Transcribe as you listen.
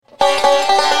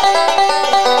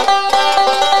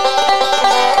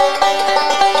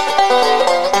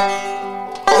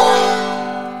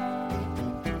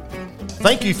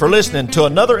Thank you for listening to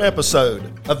another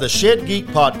episode of the Shed Geek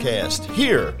Podcast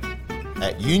here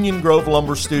at Union Grove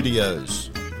Lumber Studios.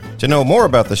 To know more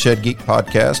about the Shed Geek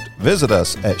Podcast, visit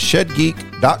us at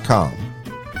shedgeek.com.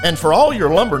 And for all your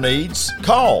lumber needs,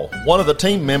 call one of the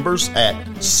team members at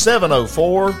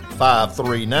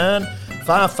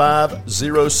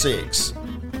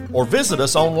 704-539-5506 or visit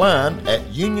us online at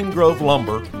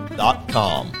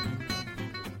uniongrovelumber.com.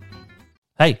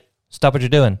 Hey, stop what you're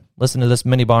doing. Listen to this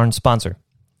Mini Barn sponsor.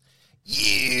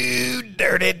 You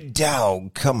dirty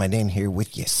dog coming in here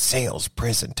with your sales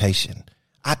presentation.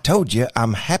 I told you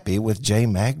I'm happy with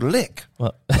J-Mag Lick.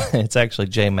 Well, it's actually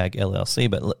J-Mag LLC,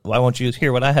 but why won't you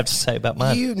hear what I have to say about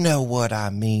mine? You know what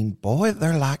I mean, boy.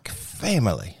 They're like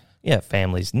family. Yeah,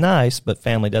 family's nice, but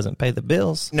family doesn't pay the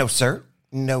bills. No, sir.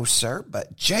 No, sir.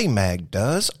 But J-Mag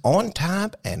does, on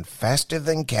time and faster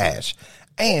than cash.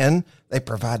 And they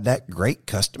provide that great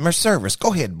customer service.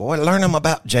 Go ahead, boy. Learn them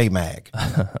about J-Mag.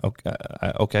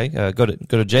 Okay. Go to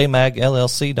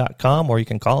jmagllc.com, or you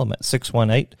can call them at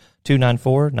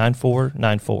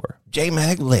 618-294-9494.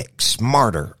 J-Mag Lick,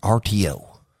 smarter RTO.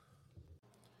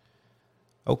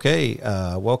 Okay,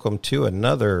 welcome to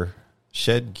another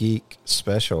Shed Geek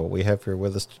special. We have here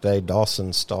with us today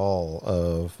Dawson Stahl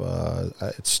of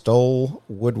it's Stoll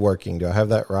Woodworking. Do I have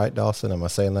that right, Dawson? Am I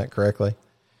saying that correctly?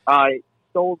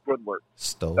 Stoll Woodwork.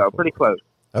 Stoll. So pretty close.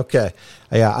 Okay.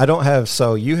 Yeah, I don't have,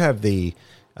 so you have the,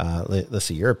 let's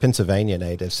see, you're a Pennsylvania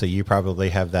native, so you probably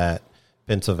have that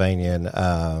Pennsylvanian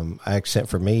accent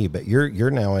for me, but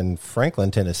you're now in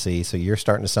Franklin, Tennessee, so you're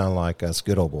starting to sound like us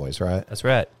good old boys, right? That's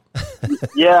right.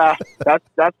 Yeah, that's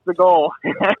the goal.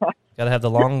 Got to have the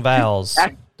long vowels,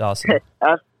 Dawson.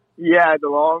 Yeah, the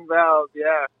long vowels,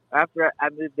 yeah. After I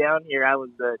moved down here, I was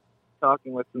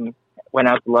went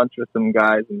out to lunch with some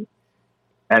guys,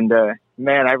 and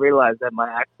man, I realized that my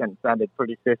accent sounded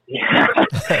pretty 50.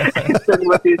 Sitting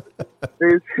with these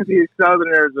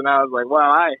Southerners, and I was like,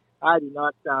 wow, I do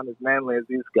not sound as manly as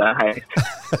these guys.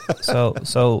 So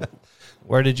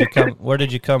where did you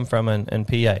come from in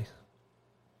PA?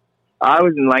 I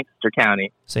was in Lancaster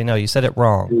County. See, no, you said it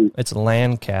wrong. It's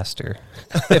Lancaster.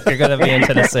 If you're going to be in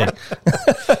Tennessee.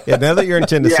 Yeah, now that you're in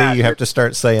Tennessee, you have to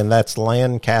start saying that's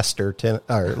Lancaster,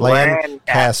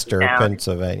 Lancaster,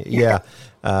 Pennsylvania. Yeah.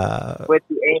 With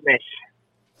the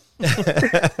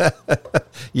Amish.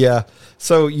 Yeah.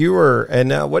 So you were, and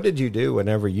now what did you do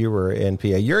whenever you were in PA?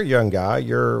 You're a young guy.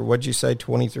 What'd you say,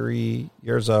 23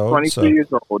 years old? 22 years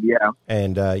old, yeah.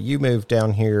 And you moved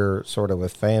down here sort of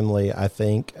with family, I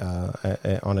think, on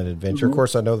an adventure. Mm-hmm. Of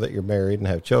course, I know that you're married and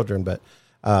have children, but,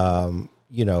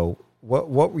 you know,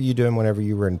 what were you doing whenever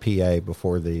you were in PA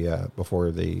before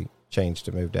the change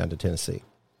to move down to Tennessee?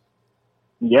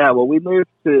 Yeah, well, we grew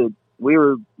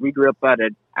up about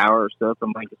an hour or so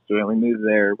from Lancaster, and we moved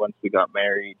there once we got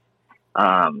married.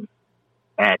 We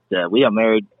got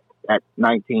married at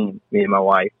 19, me and my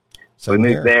wife. So we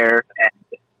moved there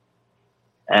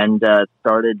and I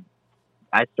started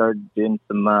doing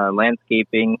some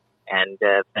landscaping and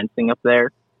fencing up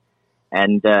there,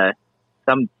 and a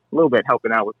little bit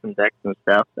helping out with some decks and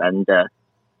stuff. And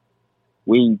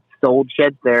we sold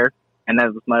sheds there, and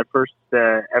that was my first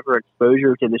ever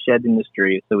exposure to the shed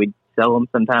industry. So we'd sell them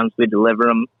sometimes, we'd deliver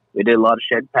them. We did a lot of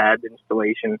shed pad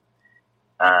installation.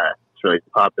 It's really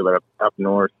popular up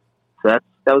north. So that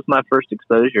was my first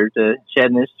exposure to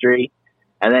shed industry.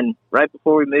 And then right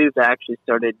before we moved, I actually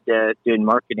started doing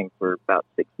marketing for about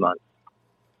 6 months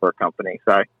for a company.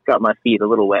 So I got my feet a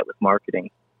little wet with marketing.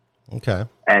 Okay.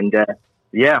 And then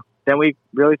we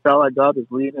really felt like God was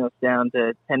leading us down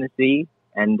to Tennessee,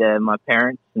 and my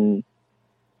parents and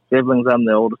siblings, I'm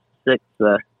the oldest of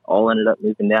 6, all ended up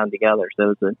moving down together. So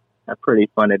it was a pretty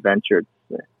fun adventure.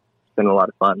 It's been a lot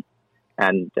of fun,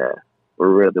 and we're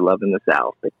really loving the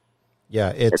South.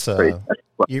 It's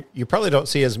you probably don't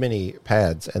see as many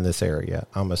pads in this area,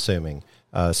 I'm assuming.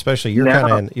 Especially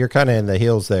you're kind of in the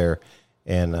hills there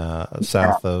in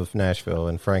south of Nashville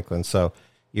and Franklin. So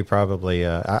you probably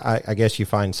I guess you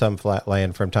find some flat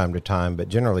land from time to time, but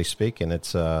generally speaking,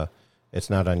 it's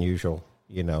not unusual,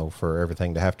 you know, for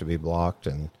everything to have to be blocked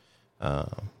and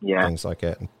things like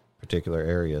that in particular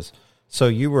areas. So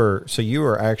you were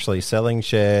actually selling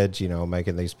sheds, you know,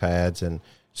 making these pads. And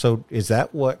so is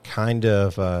that what kind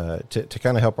of, to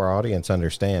kind of help our audience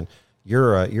understand,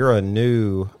 you're a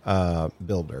new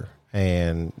builder,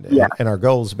 and our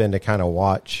goal has been to kind of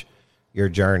watch your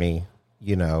journey,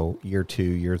 you know, year 2,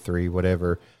 year 3,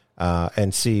 whatever,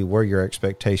 and see where your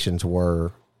expectations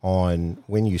were on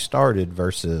when you started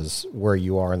versus where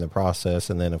you are in the process.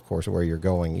 And then of course, where you're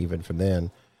going even from then,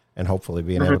 and hopefully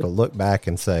being able to look back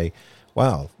and say,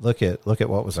 wow, look at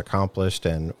what was accomplished,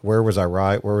 and where was I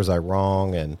right, where was I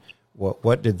wrong, and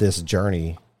what did this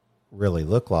journey really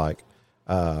look like?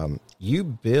 You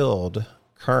build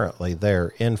currently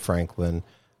there in Franklin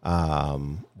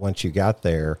once you got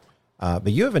there,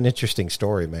 but you have an interesting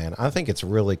story, man. I think it's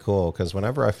really cool because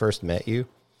whenever I first met you,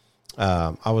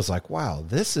 I was like, wow,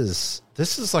 this is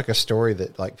like a story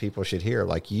that like people should hear.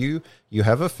 Like you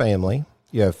have a family,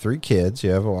 you have 3 kids,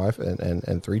 you have a wife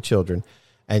and 3 children,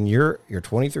 and you're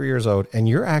 23 years old, and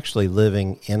you're actually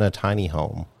living in a tiny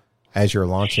home as you're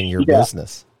launching your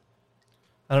business.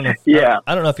 I don't know.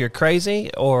 I don't know if you're crazy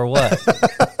or what.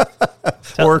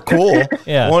 Or cool.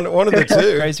 Yeah. One of the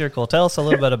two. Crazy or cool. Tell us a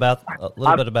little bit about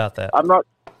that. I'm not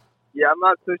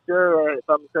so sure if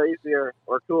I'm crazy or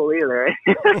cool either.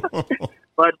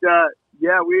 But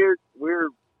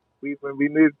when we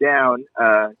moved down,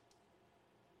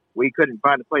 we couldn't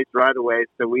find a place right away,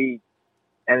 so we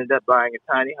ended up buying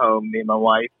a tiny home, me and my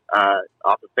wife,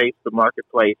 off of Facebook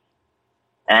Marketplace,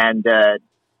 and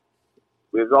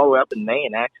we was all the way up in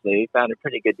Maine. Actually, we found a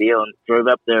pretty good deal and drove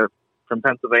up there from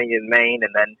Pennsylvania to Maine,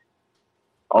 and then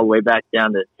all the way back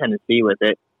down to Tennessee with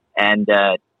it. And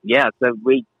so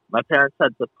my parents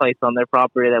had the place on their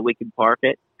property that we could park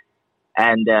it,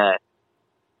 and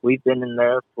we've been in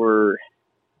there for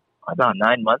about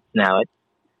 9 months now.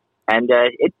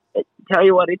 Tell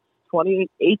you what, it's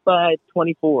 28 by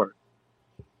 24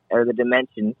 are the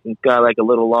dimensions. It's got like a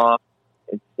little loft.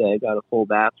 It's got a full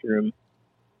bathroom,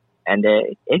 and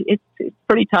it's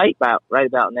pretty tight right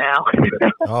about now.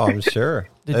 Oh, I'm sure,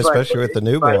 especially with the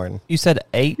newborn. You said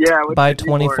 8 by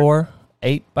 24.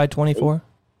 8 by 24.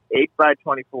 8 by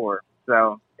 24.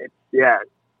 So it's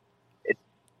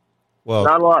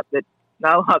not a lot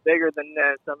bigger than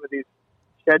some of these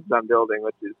sheds I'm building,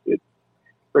 which is it's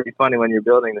pretty funny when you're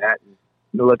building that. And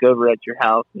you look over at your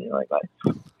house and you're like,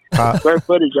 square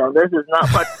footage on this is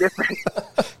not much different.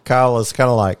 Kyle is kind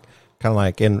of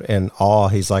like in awe.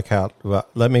 He's like,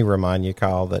 let me remind you,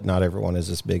 Kyle, that not everyone is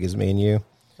as big as me and you.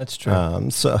 That's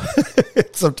true. So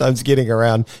sometimes getting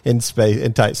around in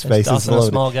tight spaces. A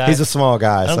small guy. He's a small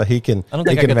guy, so he can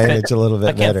manage a little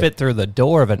bit better. I can't fit through the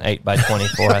door of an 8 by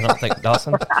 24. I don't think,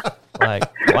 Dawson.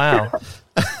 Like, wow.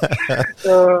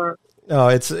 No,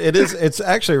 it's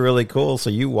actually really cool.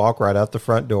 So you walk right out the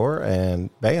front door,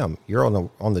 and bam, you're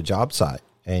on the job site,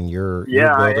 and you're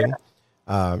building.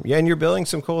 And you're building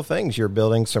some cool things. You're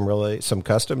building some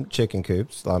custom chicken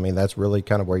coops. I mean, that's really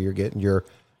kind of where you're getting your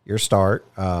start.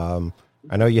 I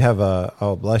know you have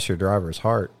bless your driver's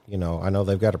heart. You know, I know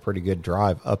they've got a pretty good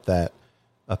drive up that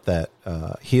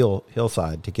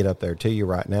hillside to get up there to you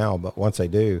right now. But once they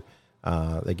do,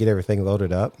 they get everything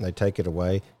loaded up and they take it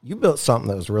away. You built something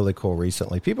that was really cool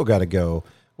recently. People got to go.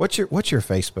 What's your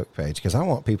Facebook page? Because I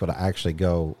want people to actually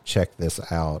go check this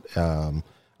out.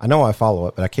 I know I follow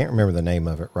it, but I can't remember the name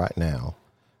of it right now.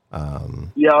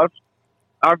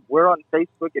 We're on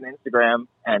Facebook and Instagram,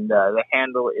 and the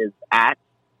handle is at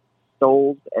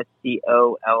Stolls,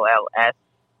 STOLLS,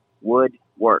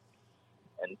 Woodworks,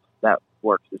 and that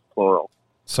works is plural.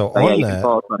 So you can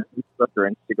follow us on Facebook or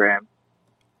Instagram.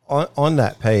 On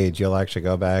that page, you'll actually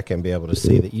go back and be able to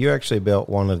see that you actually built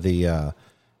one of the.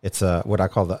 It's what I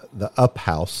call the up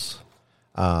house.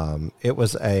 It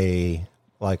was a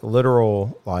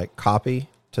literal copy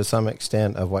to some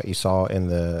extent of what you saw in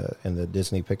the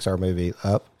Disney Pixar movie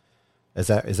Up. Is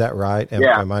that right?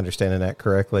 Am I understanding that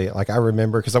correctly? I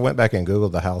remember, because I went back and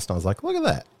Googled the house and I was like, look at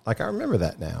that. I remember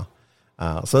that now.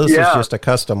 So this is just a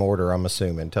custom order, I'm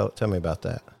assuming. Tell me about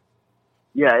that.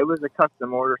 Yeah, it was a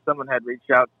custom order. Someone had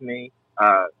reached out to me.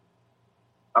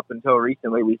 Up until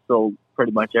recently, we sold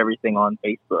pretty much everything on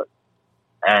Facebook.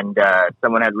 And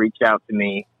someone had reached out to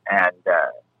me and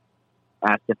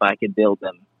asked if I could build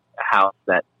them a house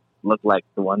that looked like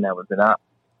the one that was in Up.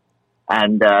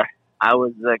 And I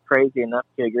was crazy enough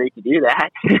to agree to do that.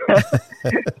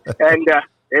 And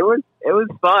it was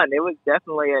fun. It was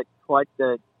definitely quite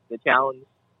the challenge,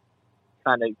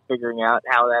 kind of figuring out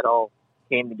how that all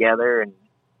came together and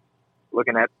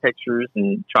looking at pictures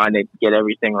and trying to get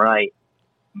everything right.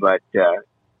 But and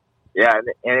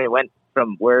it went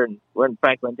from we're in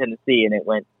Franklin, Tennessee, and it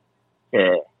went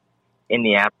to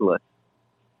Indianapolis.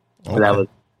 So okay. that was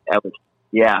it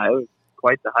was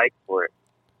quite the hike for it.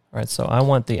 All right, so I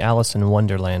want the Alice in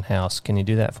Wonderland house. Can you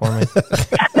do that for me?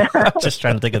 I'm just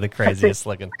trying to think of the craziest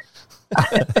looking.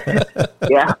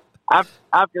 Yeah.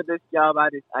 After this job, I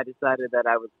decided that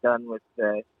I was done with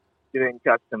doing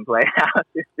custom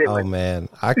playhouses. Man,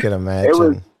 I can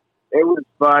imagine. It was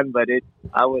fun, but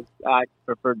I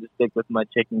preferred to stick with my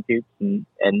chicken coops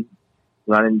and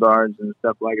running barns and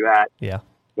stuff like that. Yeah.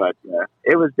 But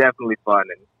it was definitely fun,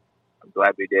 and I'm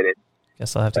glad we did it.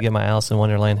 Guess I'll have to get my Alice in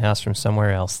Wonderland house from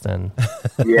somewhere else then.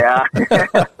 Yeah.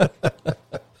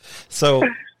 So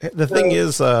the thing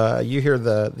is, you hear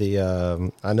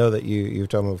the I know that you've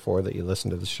told me before that you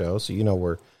listen to the show, so you know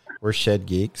we're Shed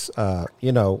Geeks.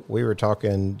 You know, we were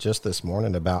talking just this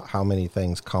morning about how many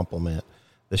things complement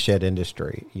the shed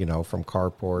industry, you know, from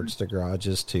carports to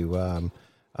garages to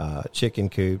chicken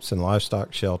coops and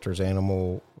livestock shelters,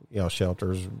 animal,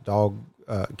 shelters, dog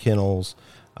kennels,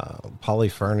 poly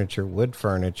furniture, wood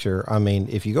furniture. I mean,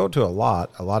 if you go to a lot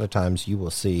of times you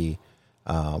will see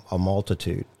a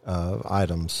multitude of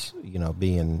items,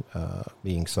 being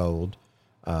sold,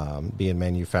 being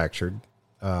manufactured.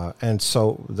 And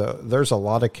so there's a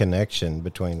lot of connection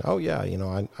between, I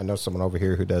know someone over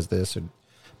here who does this or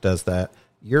does that.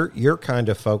 You're kind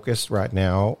of focused right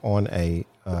now on a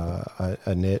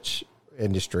niche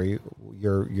industry.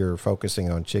 You're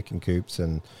focusing on chicken coops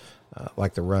and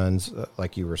like the runs,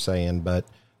 like you were saying. But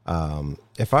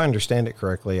if I understand it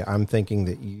correctly, I'm thinking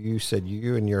that you said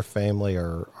you and your family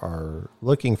are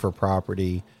looking for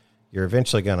property. You're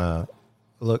eventually going to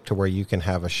look to where you can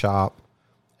have a shop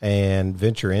and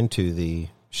venture into the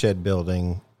shed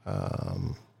building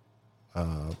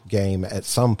game at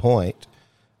some point.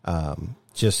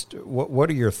 Just what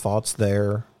are your thoughts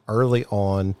there early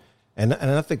on? And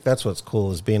I think that's what's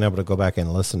cool is being able to go back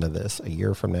and listen to this a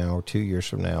year from now or 2 years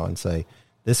from now and say,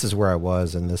 this is where I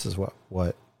was and this is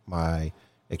what my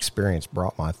experience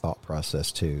brought my thought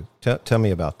process to. Tell me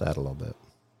about that a little bit.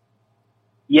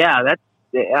 Yeah,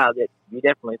 you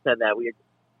definitely said that.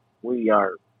 We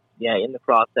are in the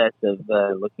process of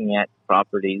looking at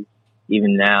properties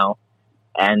even now.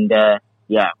 And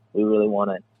we really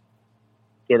want to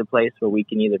get a place where we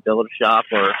can either build a shop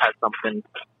or have something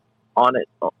on it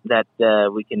that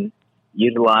we can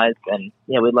utilize. And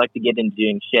we'd like to get into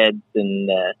doing sheds and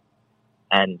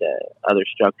other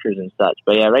structures and such.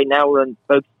 But right now we're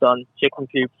focused on chicken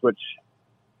coops, which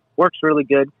works really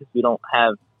good because we don't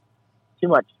have too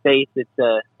much space. It's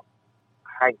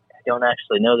I don't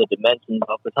actually know the dimensions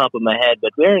off the top of my head,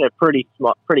 but we're in a pretty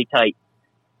tight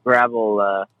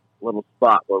gravel little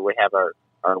spot where we have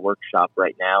our workshop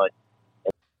right now.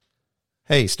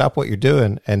 Hey, stop what you're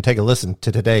doing and take a listen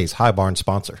to today's High Barn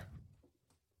sponsor.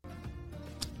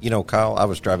 Kyle, I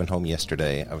was driving home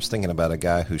yesterday. I was thinking about a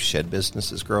guy whose shed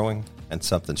business is growing, and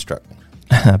something struck me.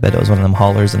 I bet it was one of them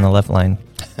haulers in the left lane.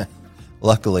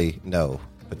 Luckily, no.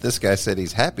 But this guy said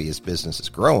he's happy his business is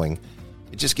growing.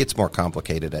 It just gets more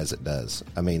complicated as it does.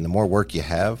 I mean, the more work you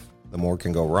have, the more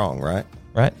can go wrong, right?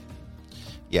 Right.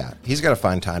 Yeah, he's got to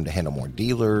find time to handle more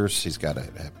dealers. He's got to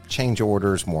have change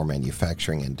orders, more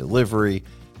manufacturing and delivery,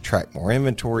 track more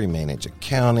inventory, manage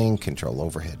accounting, control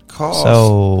overhead costs.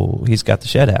 So he's got the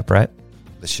Shed app, right?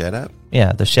 The Shed app?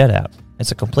 Yeah, the Shed app.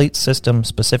 It's a complete system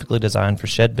specifically designed for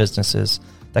shed businesses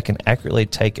that can accurately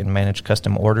take and manage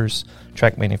custom orders,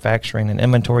 track manufacturing and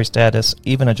inventory status,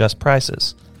 even adjust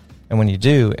prices. And when you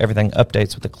do, everything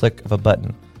updates with the click of a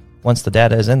button. Once the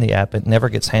data is in the app, it never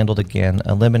gets handled again,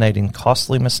 eliminating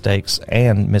costly mistakes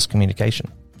and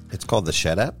miscommunication. It's called the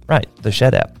Shed app? Right, the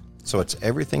Shed app. So it's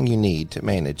everything you need to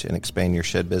manage and expand your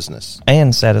shed business.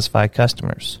 And satisfy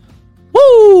customers.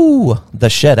 Woo! The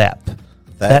Shed app.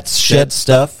 That's shed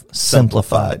stuff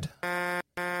simplified.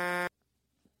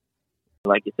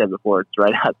 Like you said before, it's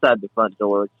right outside the front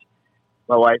door.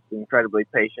 My wife's incredibly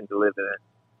patient to live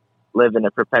in a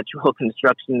perpetual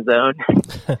construction zone.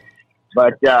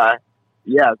 But,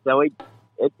 so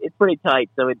it's pretty tight.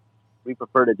 So we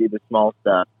prefer to do the small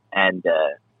stuff. And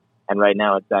right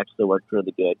now it's actually worked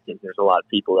really good because there's a lot of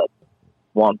people that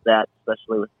want that,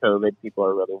 especially with COVID. People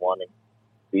are really wanting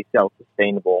to be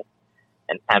self-sustainable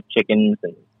and have chickens.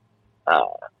 And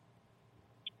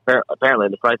apparently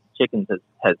the price of chickens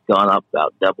has gone up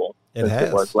about double since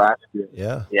it was last year.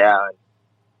 Yeah. Yeah.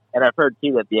 And I've heard,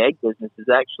 too, that the egg business is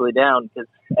actually down because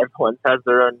everyone has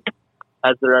their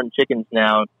own chickens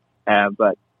now.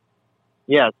 So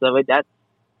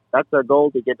that's our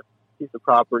goal, to get a piece of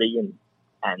property, and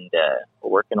we're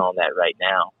working on that right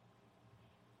now.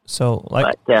 So,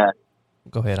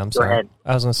 go ahead. I'm sorry. Ahead.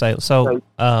 I was going to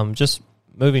say, just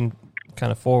moving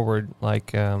kind of forward,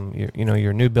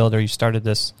 your new builder, you started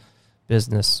this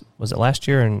business, was it last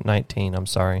year or 19? I'm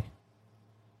sorry.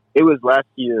 It was last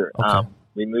year. Okay.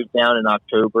 We moved down in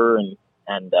October and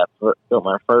built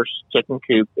my first chicken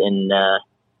coop in I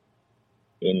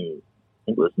think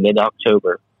it was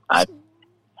mid-October. I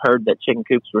heard that chicken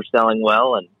coops were selling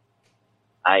well, and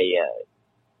I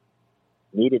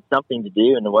needed something to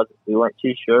do, and we weren't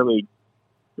too sure. We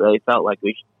really felt like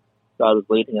God was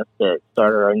leading us to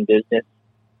start our own business,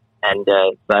 and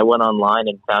so I went online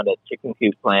and found a chicken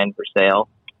coop plan for sale,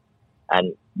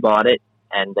 and bought it,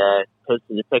 and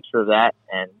posted a picture of that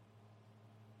and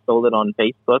sold it on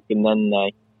Facebook, and then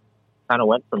I kind of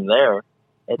went from there.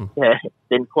 It's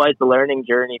been quite the learning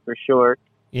journey for sure.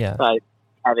 Yeah.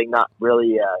 Having not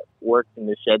really worked in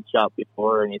the shed shop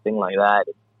before or anything like that,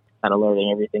 it's kind of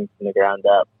learning everything from the ground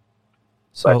up.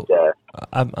 So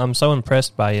I'm so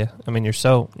impressed by you. I mean, you're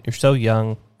so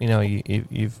young. You know,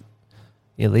 you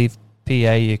leave PA,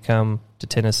 you come to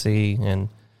Tennessee, and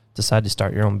decide to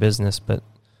start your own business. But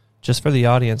just for the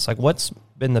audience, like, what's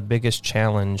been the biggest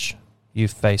challenge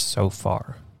you've faced so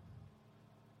far?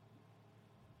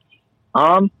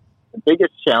 The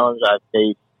biggest challenge I've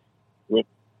faced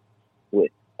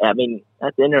I mean,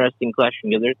 that's an interesting question,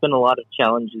 because there's been a lot of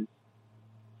challenges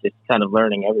just kind of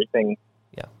learning everything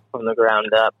from the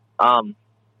ground up. I'd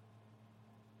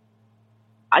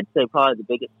say probably the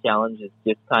biggest challenge is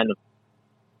just kind of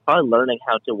probably learning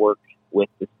how to work with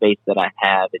the space that I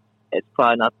have. It's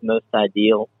probably not the most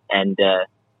ideal, and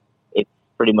it's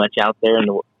pretty much out there in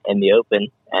the open,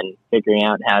 and figuring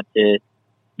out how to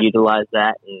utilize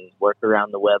that and work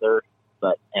around the weather,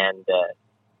 and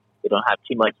we don't have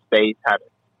too much space, how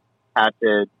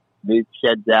to move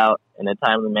sheds out in a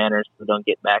timely manner so we don't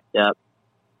get backed up,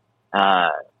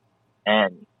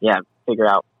 and figure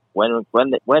out when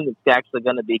it's actually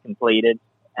going to be completed.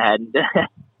 And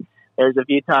there's a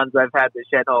few times I've had the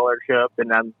shed hauler show up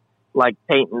and I'm like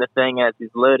painting the thing as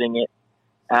he's loading it.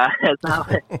 So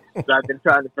I've been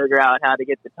trying to figure out how to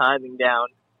get the timing down.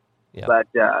 Yeah. But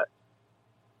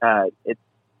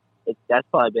that's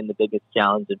probably been the biggest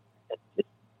challenge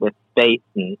with space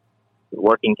and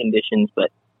working conditions.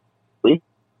 But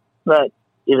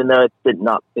even though it's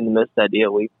not been the most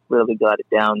ideal, we've really got it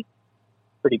down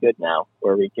pretty good now,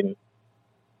 where we can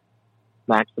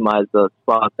maximize the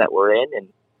spots that we're in. And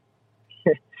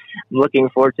I'm looking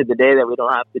forward to the day that we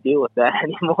don't have to deal with that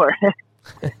anymore.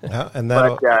 And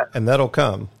that'll come. That'll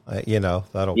come. It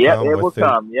will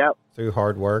come. Yep. Through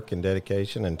hard work and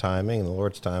dedication and timing, and the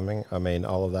Lord's timing. I mean,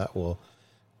 all of that will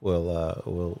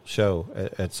show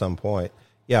at some point.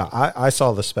 Yeah, I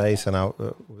saw the space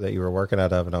that you were working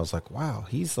out of, and I was like, wow,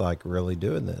 he's like really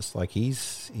doing this. Like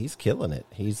he's killing it.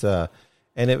 He's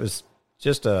and it was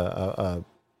just a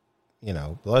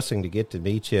blessing to get to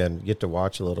meet you and get to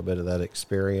watch a little bit of that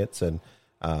experience, and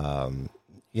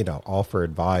offer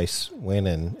advice when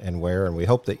and where. And we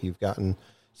hope that you've gotten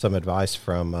some advice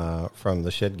from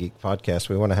the Shed Geek podcast.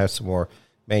 We want to have some more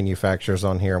manufacturers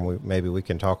on here, and maybe we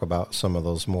can talk about some of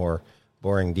those more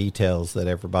boring details that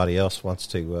everybody else wants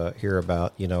to hear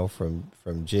about, from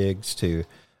jigs to,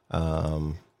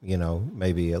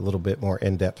 maybe a little bit more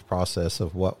in-depth process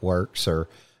of what works or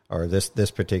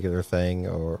this particular thing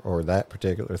or that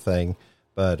particular thing.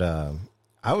 But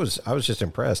I was just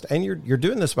impressed. And you're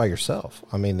doing this by yourself.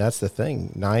 I mean, that's the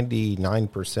thing.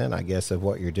 99%, I guess, of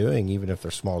what you're doing, even if they're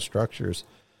small structures,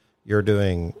 you're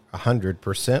doing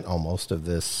 100% almost of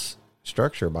this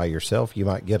structure by yourself. You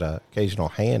might get an occasional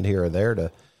hand here or there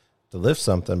to lift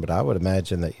something, but I would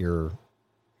imagine that you're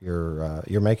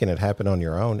making it happen on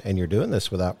your own, and you're doing this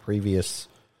without previous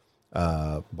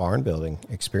barn building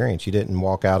experience. You didn't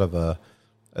walk out of a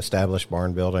established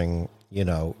barn building,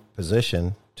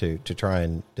 position to try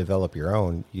and develop your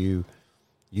own. You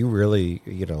really,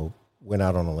 went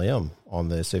out on a limb on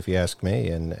this, if you ask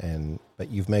me, but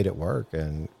you've made it work,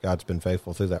 and God's been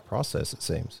faithful through that process, it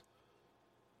seems.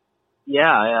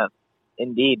 Yeah,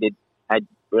 indeed. I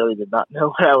really did not know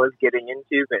what I was getting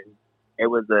into, and it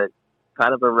was a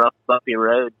kind of a rough, bumpy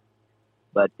road.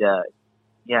 But God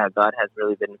has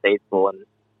really been faithful and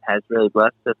has really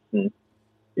blessed us, and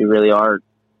we really are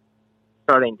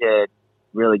starting to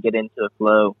really get into a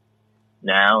flow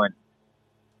now.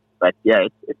 But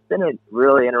it's been a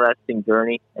really interesting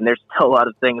journey, and there's still a lot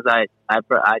of things I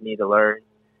need to learn.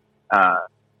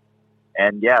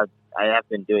 I have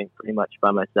been doing pretty much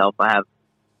by myself. I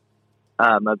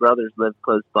have my brothers live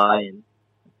close by, and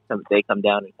they come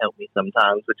down and help me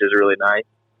sometimes, which is really nice.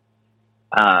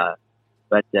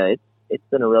 It's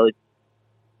been a really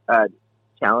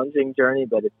challenging journey,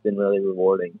 but it's been really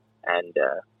rewarding, and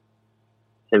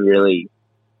I really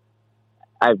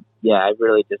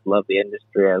just love the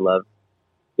industry. I love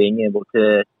being able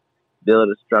to build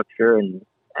a structure and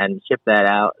ship that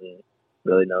out, and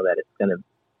really know that it's going to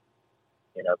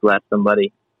bless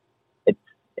somebody.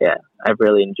 I've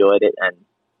really enjoyed it, and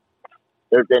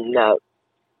there's been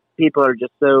people are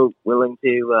just so willing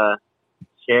to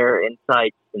share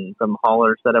insights, and from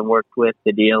haulers that I've worked with,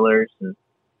 the dealers, and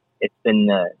it's been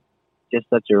just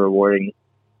such a rewarding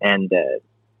and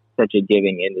such a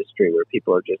giving industry where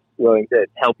people are just willing to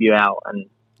help you out and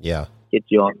get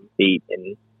you on feet.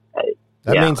 And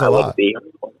that means a lot. To be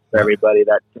for everybody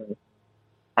that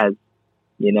has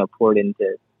poured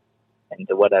into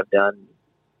what I've done.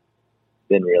 It's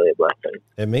been really a blessing.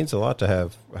 It means a lot to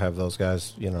have those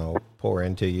guys, pour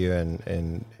into you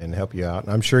and help you out.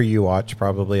 And I'm sure you watch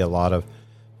probably a lot of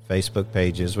Facebook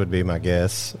pages, would be my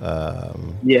guess.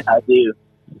 Yeah, I do.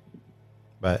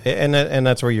 But and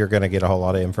that's where you're going to get a whole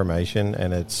lot of information,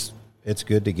 and it's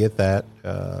good to get that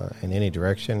in any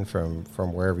direction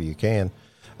from wherever you can.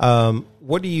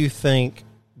 What do you think,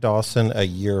 Dawson, a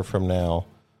year from now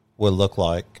will look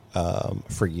like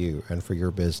for you and for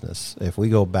your business? If we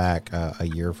go back a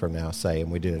year from now, say,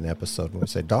 and we did an episode and we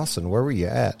say, Dawson, where were you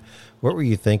at? What were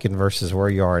you thinking versus where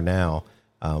you are now?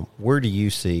 Where do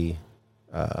you see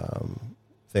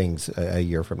things a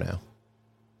year from now?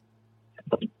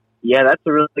 Yeah, that's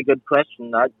a really good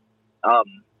question. I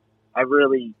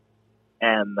really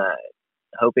am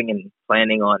hoping and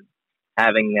planning on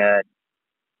having at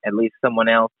least someone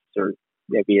else, or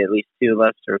maybe at least two of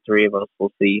us or three of us.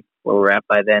 We'll see where we're at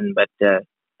by then. But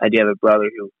I do have a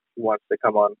brother who wants to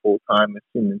come on full time as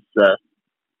soon as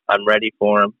I'm ready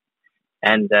for him,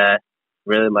 and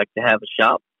really like to have a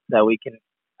shop that we can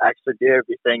actually do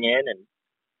everything in and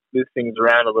move things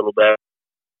around a little bit.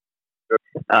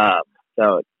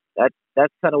 So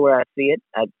that's kind of where I see it.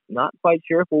 I'm not quite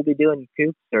sure if we'll be doing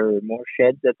coops or more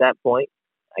sheds at that point.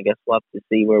 I guess we'll have to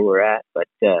see where we're at. But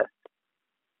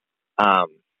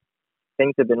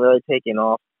things have been really taking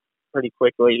off pretty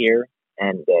quickly here,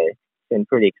 and it's been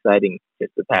pretty exciting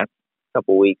just the past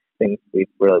couple weeks. Things we've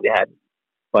really had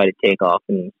quite a takeoff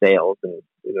in sales, and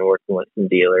we've been working with some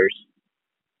dealers.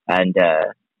 And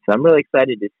so I'm really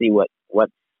excited to see what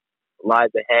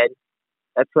lies ahead.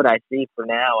 That's what I see for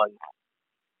now, and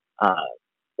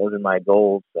those are my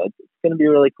goals. So it's going to be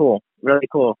really cool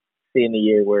seeing the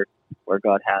year where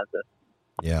God has us.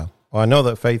 Yeah. Well, I know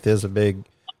that faith plays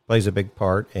a big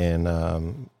part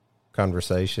in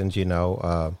conversations.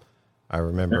 I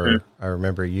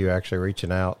remember you actually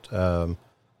reaching out to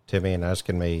me and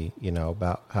asking me,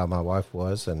 about how my wife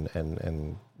was,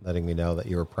 and letting me know that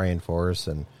you were praying for us.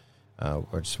 And I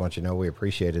just want you to know we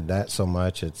appreciated that so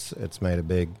much. It's made a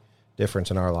big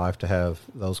difference in our life to have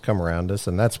those come around us,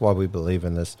 and that's why we believe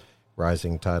in this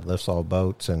rising tide lifts all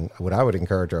boats. And what I would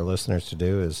encourage our listeners to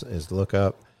do is look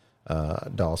up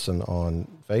Dawson on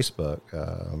Facebook,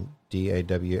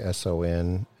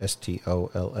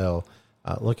 DAWSONSTOLL.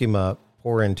 Look him up,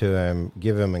 pour into him,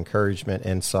 give him encouragement,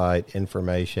 insight,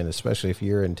 information, especially if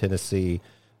you're in Tennessee,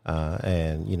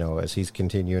 and as he's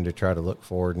continuing to try to look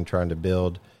forward and trying to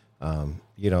build.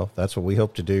 That's what we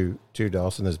hope to do too,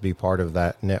 Dawson, is be part of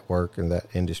that network and that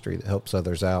industry that helps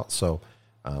others out. So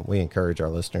we encourage our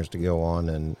listeners to go on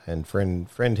and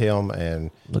friend him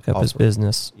and look up his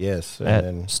business. Yes.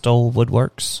 At Stoll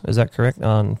Woodworks. Is that correct?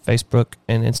 On Facebook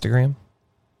and Instagram?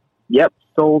 Yep.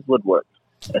 Stoll Woodworks.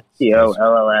 STOLLS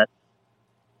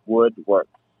Woodworks.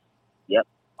 Yep.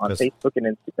 On Facebook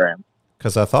and Instagram.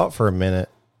 Because I thought for a minute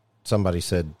somebody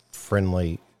said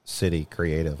Friendly City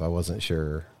Creative. I wasn't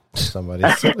sure. Somebody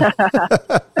said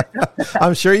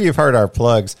I'm sure you've heard our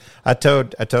plugs. I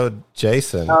told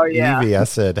Jason, Evie, I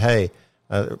said, hey,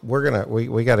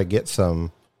 we got to get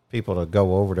some people to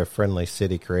go over to Friendly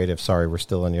City Creative. Sorry, we're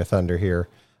still in your thunder here,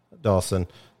 Dawson.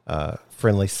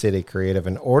 Friendly City Creative,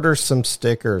 and order some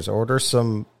stickers, order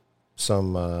some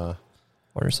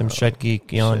Shed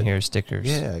Geek on here stickers.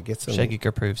 Yeah, get some Shed Geek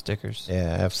approved stickers.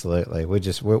 Yeah, absolutely.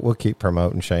 We'll keep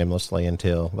promoting shamelessly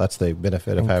until that's the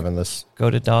benefit of having this. Go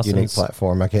to Dawson's unique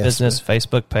platform, I guess. Business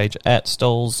Facebook page at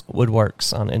Stoll's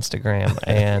Woodworks on Instagram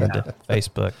and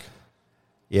Facebook.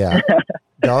 Yeah,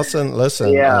 Dawson.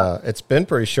 Listen, it's been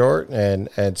pretty short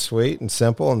and sweet and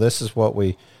simple, and this is what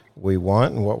we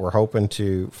want and what we're hoping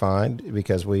to find,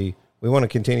 because we want to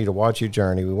continue to watch you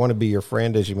journey. We want to be your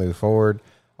friend as you move forward,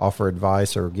 offer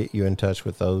advice, or get you in touch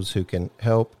with those who can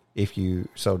help if you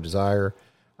so desire.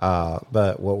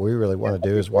 But what we really want to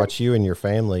do is watch you and your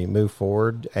family move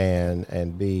forward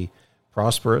and be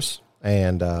prosperous.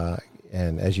 And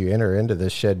as you enter into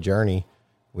this shed journey,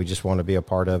 we just want to be a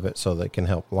part of it so that it can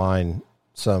help line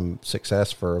some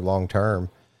success for long term.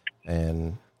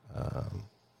 And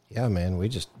yeah, man, we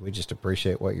just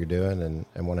appreciate what you're doing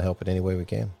and want to help in any way we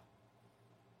can.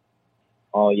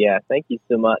 Oh, yeah. Thank you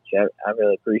so much. I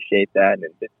really appreciate that. And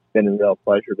it's been a real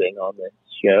pleasure being on this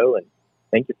show. And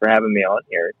thank you for having me on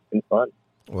here. It's been fun.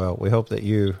 Well, we hope that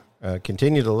you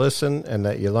continue to listen and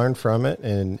that you learn from it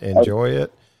and enjoy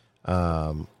it.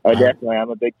 Definitely.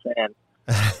 I'm a big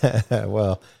fan.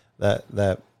 Well,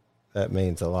 that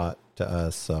means a lot to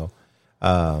us. So,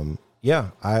 yeah,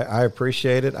 I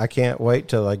appreciate it. I can't wait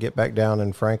till I get back down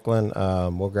in Franklin.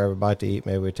 We'll grab a bite to eat.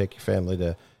 Maybe we take your family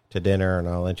to dinner, and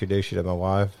I'll introduce you to my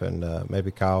wife, and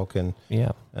maybe Kyle can.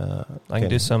 Yeah, I can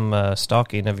do some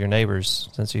stalking of your neighbors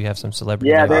since you have some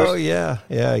celebrity. Yeah, neighbors. Oh yeah.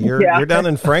 You're down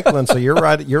in Franklin, so you're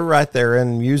right there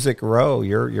in Music Row.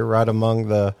 You're right among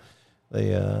the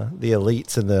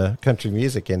elites in the country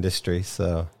music industry.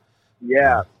 So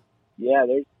yeah,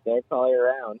 they're probably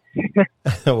around.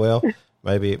 Well,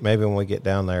 maybe when we get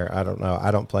down there, I don't know.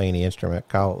 I don't play any instrument.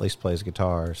 Kyle at least plays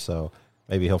guitar, so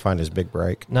maybe he'll find his big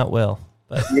break. Not well.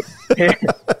 But.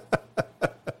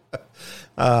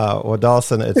 Well,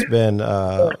 Dawson, it's been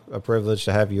a privilege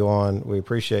to have you on. We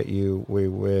appreciate you. We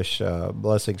wish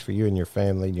blessings for you and your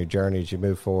family and your journey as you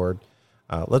move forward.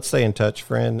 Let's stay in touch,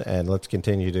 friend, and let's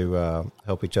continue to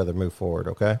help each other move forward,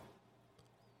 okay?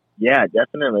 Yeah,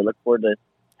 definitely. Look forward to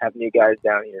having you guys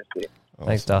down here soon. Awesome.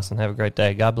 Thanks, Dawson. Have a great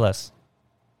day. God bless.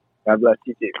 God bless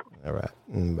you too. All right.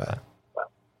 Bye.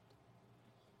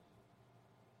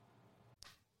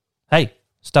 Hey,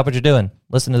 stop what you're doing.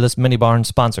 Listen to this Mini Barn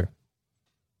sponsor.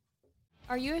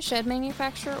 Are you a shed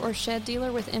manufacturer or shed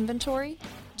dealer with inventory?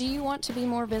 Do you want to be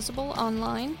more visible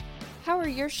online? How are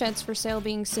your sheds for sale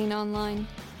being seen online?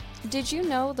 Did you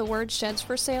know the word sheds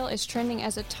for sale is trending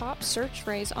as a top search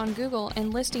phrase on Google,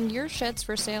 and listing your sheds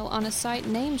for sale on a site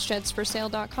named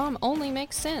shedsforsale.com only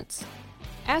makes sense?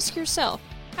 Ask yourself,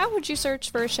 how would you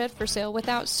search for a shed for sale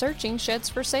without searching sheds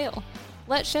for sale?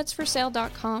 Let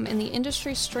shedsforsale.com and the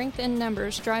industry's strength in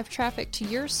numbers drive traffic to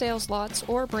your sales lots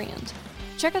or brand.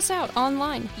 Check us out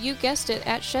online. You guessed it,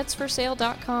 at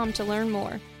shedsforsale.com to learn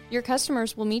more. Your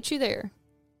customers will meet you there.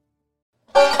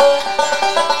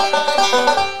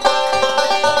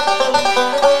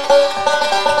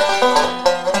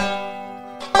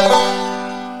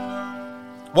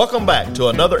 Welcome back to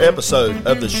another episode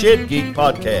of the Shed Geek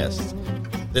Podcast.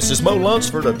 This is Mo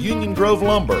Lunsford of Union Grove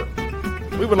Lumber.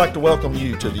 We would like to welcome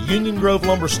you to the Union Grove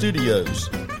Lumber Studios.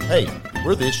 Hey,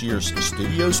 we're this year's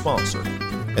studio sponsor.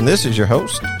 And this is your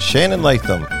host, Shannon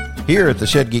Latham. Here at the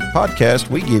Shed Geek Podcast,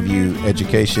 we give you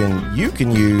education you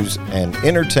can use and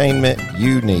entertainment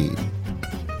you need.